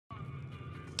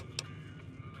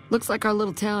Looks like our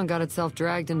little town got itself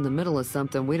dragged into the middle of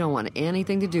something we don't want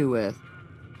anything to do with.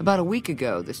 About a week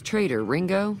ago, this trader,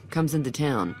 Ringo, comes into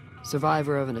town.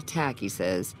 Survivor of an attack, he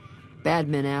says. Bad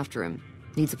men after him.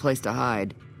 Needs a place to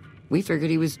hide. We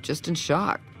figured he was just in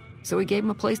shock, so we gave him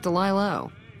a place to lie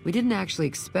low. We didn't actually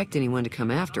expect anyone to come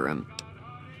after him.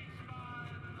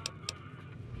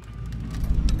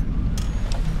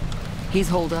 He's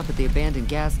holed up at the abandoned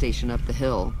gas station up the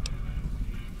hill.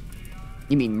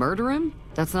 You mean murder him?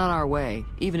 That's not our way,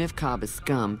 even if Cobb is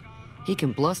scum. He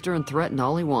can bluster and threaten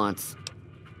all he wants.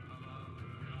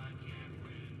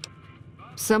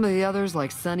 Some of the others,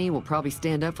 like Sonny, will probably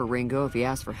stand up for Ringo if he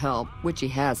asks for help, which he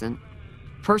hasn't.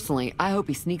 Personally, I hope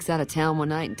he sneaks out of town one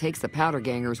night and takes the powder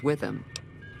gangers with him.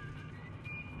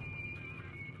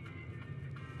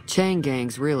 Chain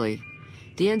gangs, really.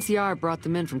 The NCR brought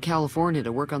them in from California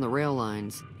to work on the rail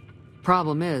lines.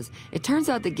 Problem is, it turns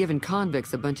out that giving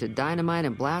convicts a bunch of dynamite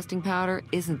and blasting powder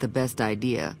isn't the best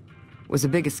idea. It was a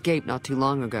big escape not too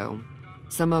long ago.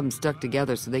 Some of them stuck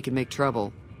together so they could make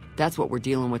trouble. That's what we're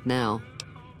dealing with now.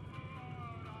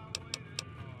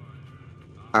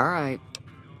 All right.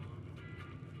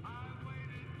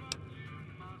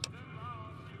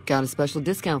 Got a special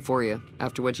discount for you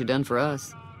after what you done for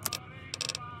us.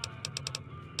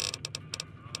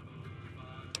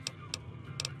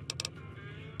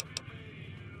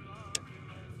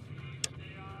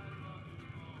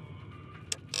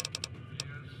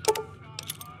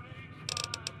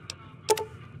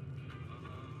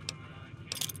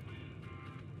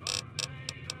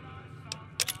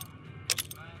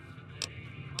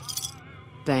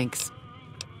 Thanks.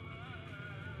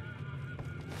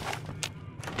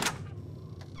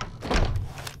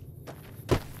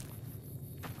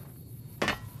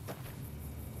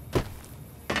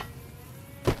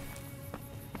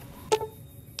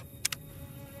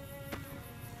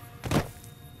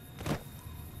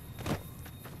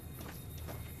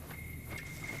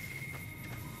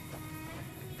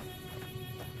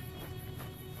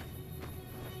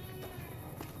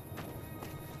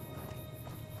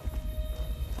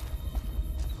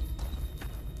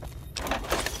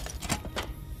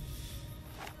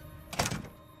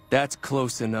 That's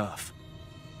close enough.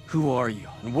 Who are you,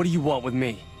 and what do you want with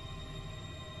me?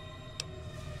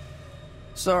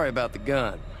 Sorry about the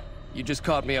gun. You just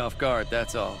caught me off guard,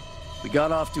 that's all. We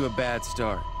got off to a bad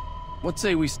start. What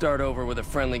say we start over with a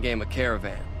friendly game of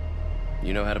Caravan?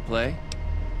 You know how to play?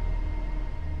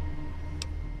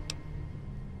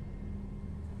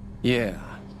 Yeah.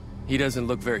 He doesn't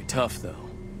look very tough, though.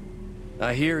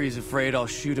 I hear he's afraid I'll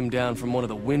shoot him down from one of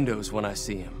the windows when I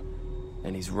see him.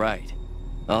 And he's right.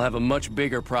 I'll have a much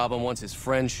bigger problem once his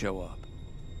friends show up.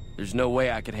 There's no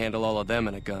way I could handle all of them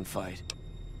in a gunfight.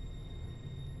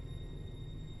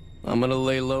 I'm gonna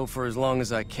lay low for as long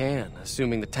as I can,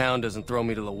 assuming the town doesn't throw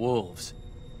me to the wolves.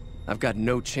 I've got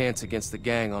no chance against the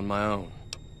gang on my own.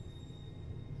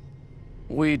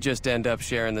 We'd just end up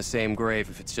sharing the same grave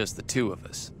if it's just the two of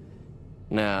us.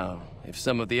 Now, if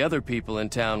some of the other people in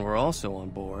town were also on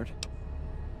board...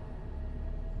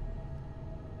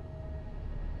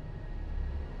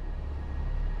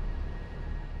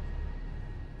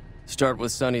 Start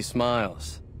with Sunny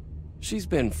Smiles. She's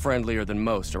been friendlier than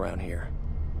most around here.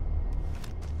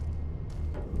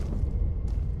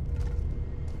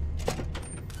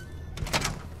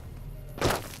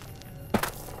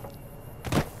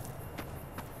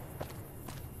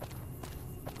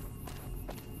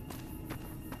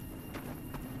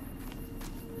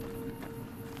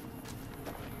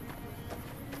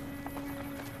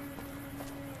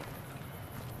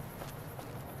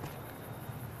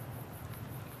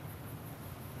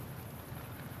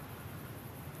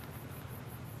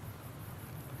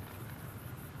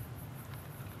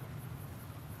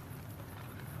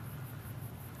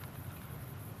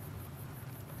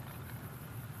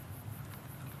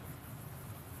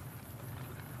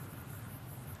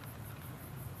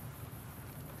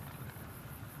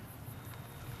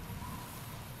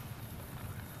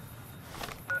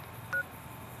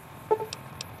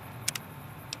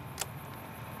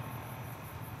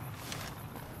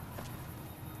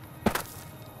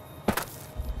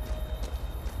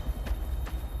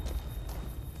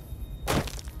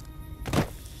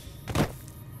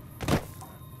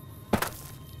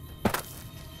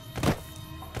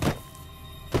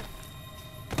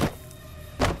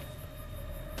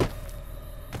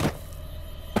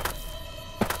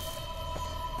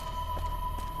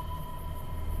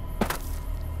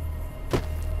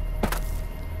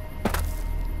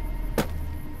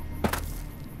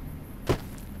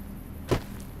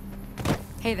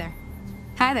 Hey there.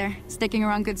 Hi there. Sticking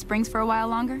around Good Springs for a while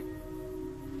longer?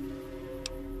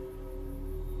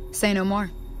 Say no more.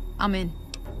 I'm in.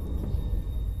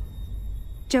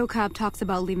 Joe Cobb talks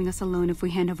about leaving us alone if we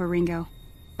hand over Ringo.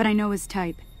 But I know his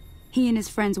type. He and his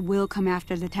friends will come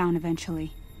after the town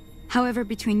eventually. However,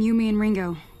 between you, me, and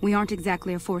Ringo, we aren't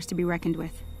exactly a force to be reckoned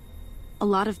with. A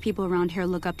lot of people around here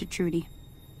look up to Trudy.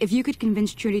 If you could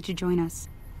convince Trudy to join us,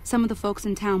 some of the folks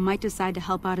in town might decide to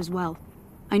help out as well.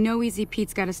 I know Easy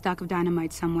Pete's got a stock of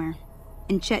dynamite somewhere,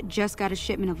 and Chet just got a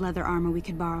shipment of leather armor we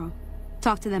could borrow.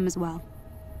 Talk to them as well.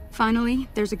 Finally,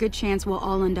 there's a good chance we'll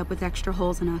all end up with extra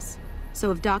holes in us.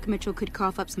 So if Doc Mitchell could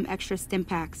cough up some extra stim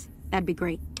packs, that'd be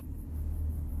great.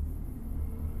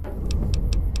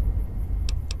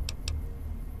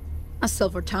 A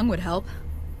silver tongue would help.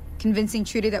 Convincing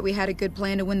Trudy that we had a good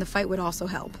plan to win the fight would also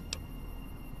help.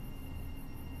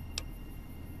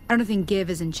 I don't think give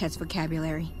is in Chet's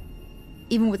vocabulary.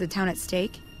 Even with the town at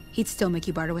stake, he'd still make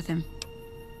you barter with him.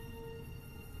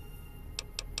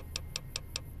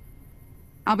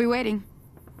 I'll be waiting.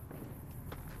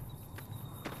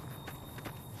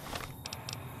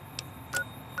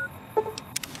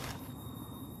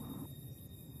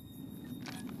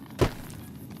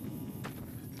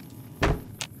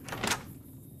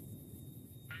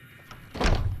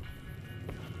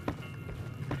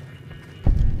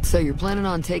 So you're planning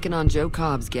on taking on Joe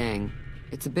Cobb's gang.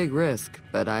 It's a big risk,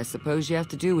 but I suppose you have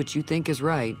to do what you think is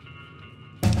right.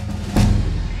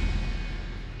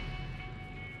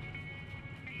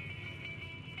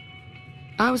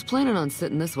 I was planning on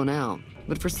sitting this one out,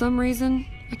 but for some reason,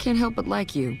 I can't help but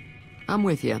like you. I'm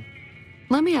with you.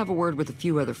 Let me have a word with a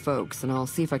few other folks, and I'll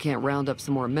see if I can't round up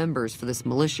some more members for this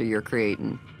militia you're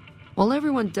creating. While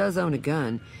everyone does own a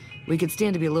gun, we could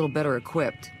stand to be a little better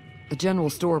equipped. The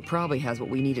general store probably has what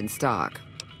we need in stock.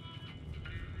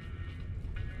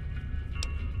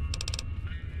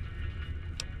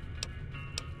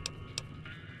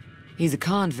 He's a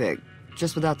convict,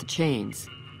 just without the chains.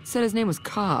 Said his name was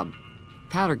Cobb.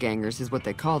 Powder gangers is what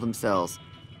they call themselves.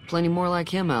 Plenty more like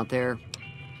him out there.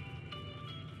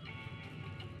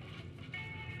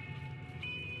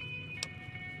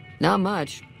 Not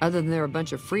much, other than they're a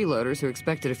bunch of freeloaders who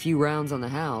expected a few rounds on the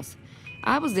house.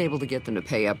 I was able to get them to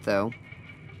pay up, though.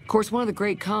 Of course, one of the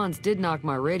great cons did knock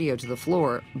my radio to the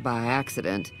floor, by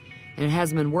accident, and it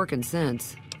hasn't been working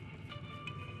since.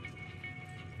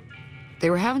 They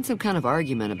were having some kind of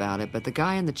argument about it, but the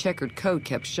guy in the checkered coat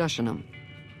kept shushing them.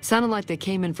 Sounded like they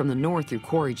came in from the north through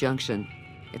Quarry Junction.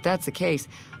 If that's the case,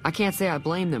 I can't say I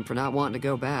blame them for not wanting to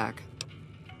go back.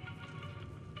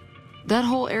 That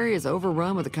whole area is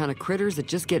overrun with the kind of critters that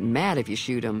just get mad if you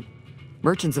shoot them.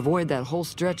 Merchants avoid that whole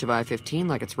stretch of I-15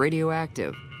 like it's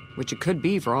radioactive, which it could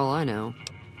be for all I know.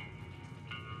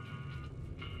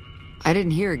 I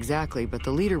didn't hear exactly, but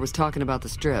the leader was talking about the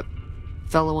strip.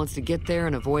 Fellow wants to get there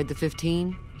and avoid the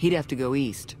 15, he'd have to go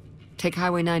east. Take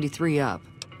Highway 93 up.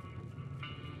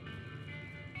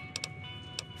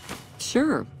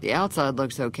 Sure, the outside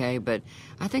looks okay, but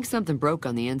I think something broke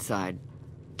on the inside.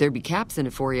 There'd be caps in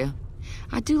it for you.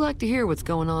 I do like to hear what's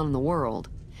going on in the world.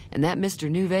 And that Mr.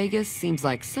 New Vegas seems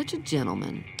like such a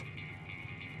gentleman.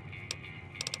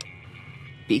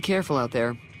 Be careful out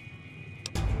there.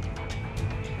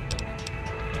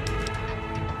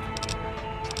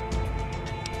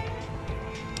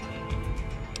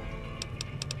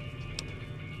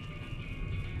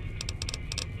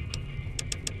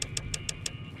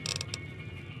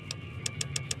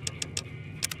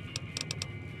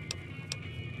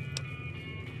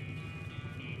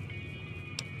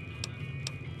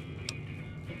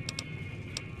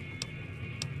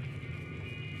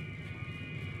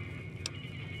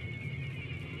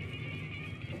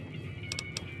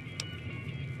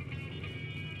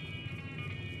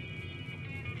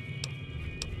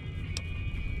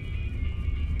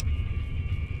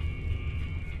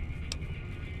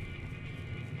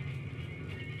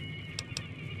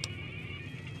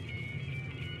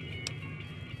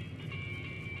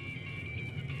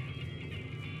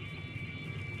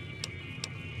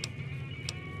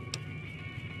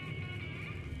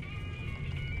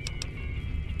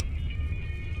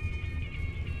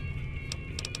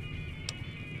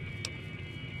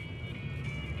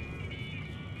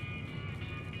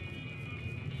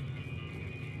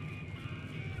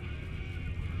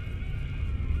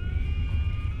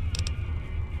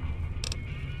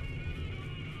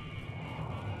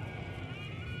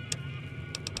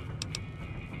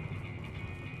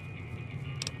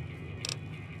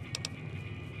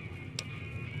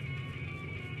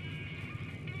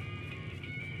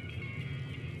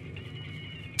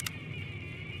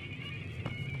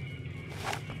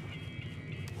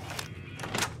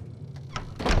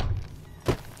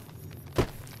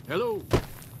 Hello.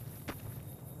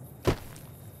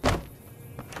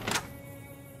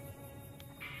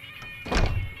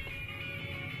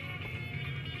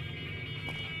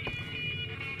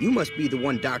 You must be the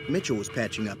one Doc Mitchell was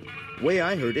patching up. The way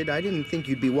I heard it, I didn't think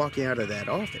you'd be walking out of that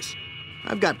office.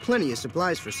 I've got plenty of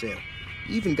supplies for sale.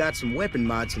 Even got some weapon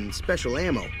mods and special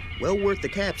ammo. Well worth the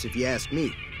caps if you ask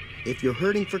me. If you're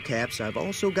hurting for caps, I've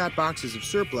also got boxes of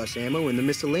surplus ammo in the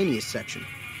miscellaneous section.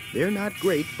 They're not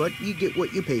great, but you get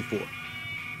what you pay for.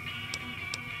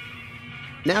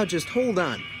 Now just hold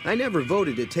on. I never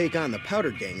voted to take on the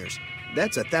powder gangers.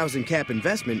 That's a 1,000 cap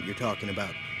investment you're talking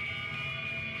about.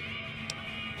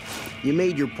 You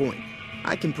made your point.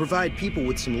 I can provide people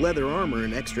with some leather armor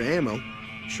and extra ammo.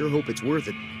 Sure hope it's worth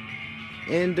it.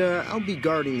 And I'll be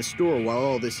guarding the store while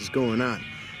all this is going on.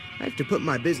 I have to put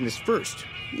my business first.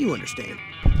 You understand.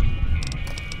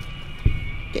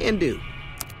 Can do.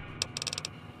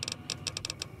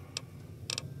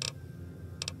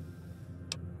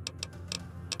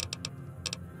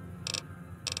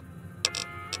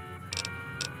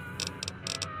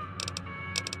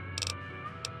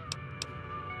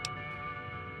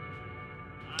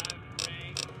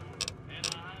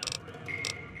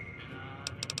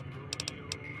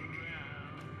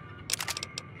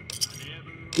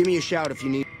 Give me a shout if you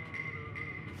need.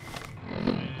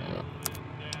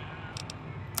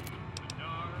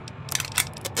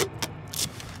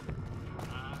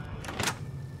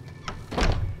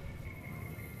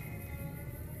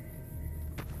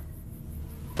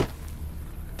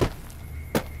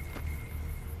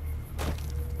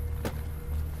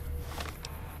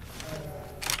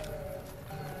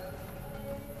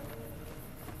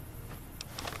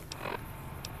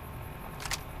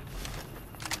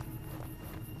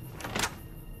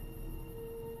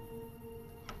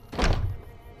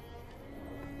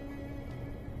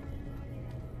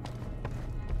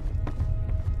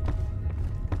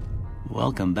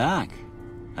 Welcome back.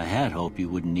 I had hoped you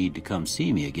wouldn't need to come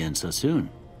see me again so soon.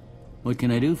 What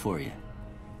can I do for you?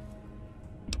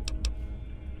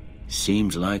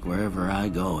 Seems like wherever I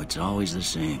go, it's always the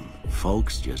same.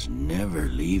 Folks just never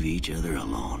leave each other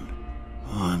alone.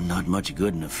 Oh, I'm not much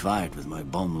good in a fight with my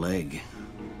bum leg.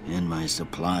 And my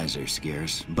supplies are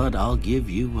scarce, but I'll give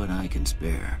you what I can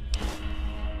spare.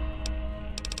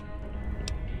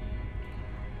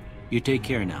 You take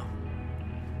care now.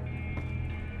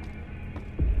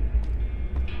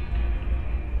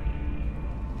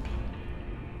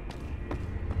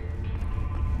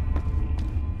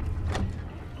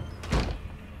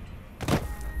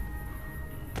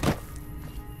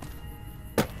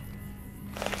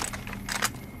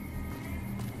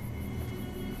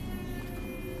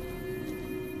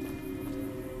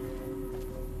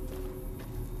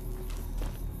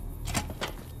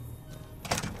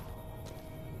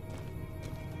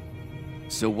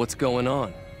 So what's going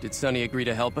on? Did Sonny agree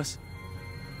to help us?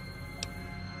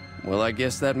 Well, I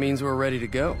guess that means we're ready to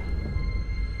go.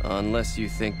 Unless you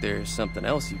think there's something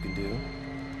else you can do.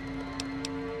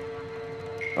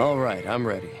 All right, I'm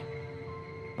ready.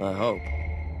 I hope.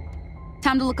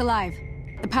 Time to look alive.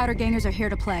 The powder gangers are here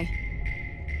to play.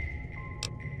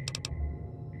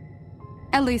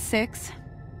 At least 6,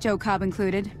 Joe Cobb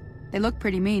included. They look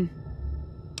pretty mean.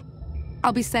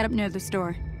 I'll be set up near the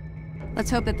store. Let's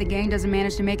hope that the gang doesn't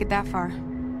manage to make it that far.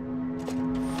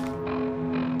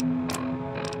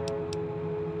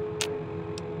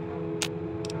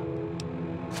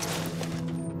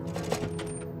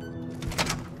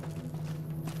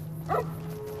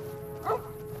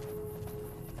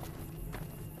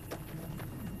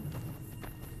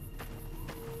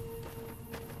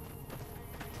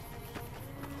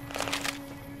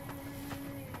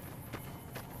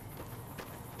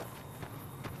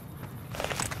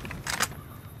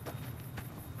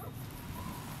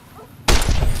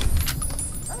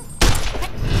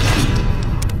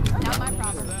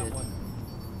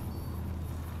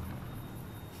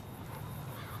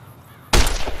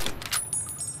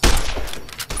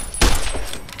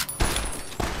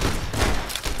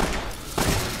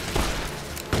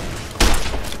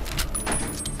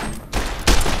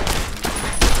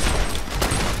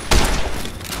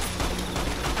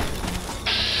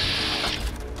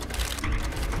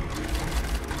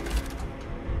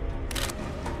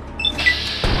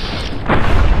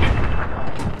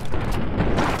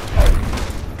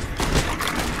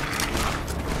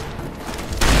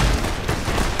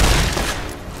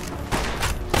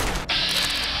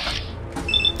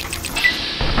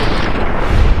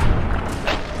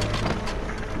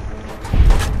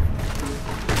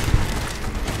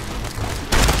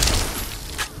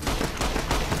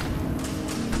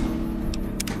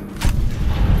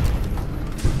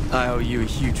 I owe you a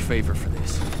huge favor for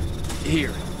this.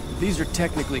 Here, these are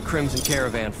technically Crimson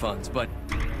Caravan funds, but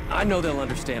I know they'll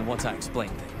understand once I explain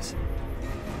things.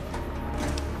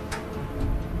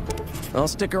 I'll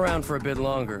stick around for a bit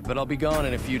longer, but I'll be gone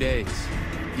in a few days.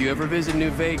 If you ever visit New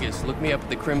Vegas, look me up at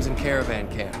the Crimson Caravan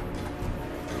Camp.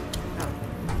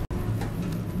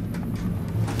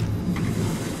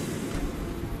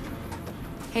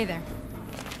 Hey there.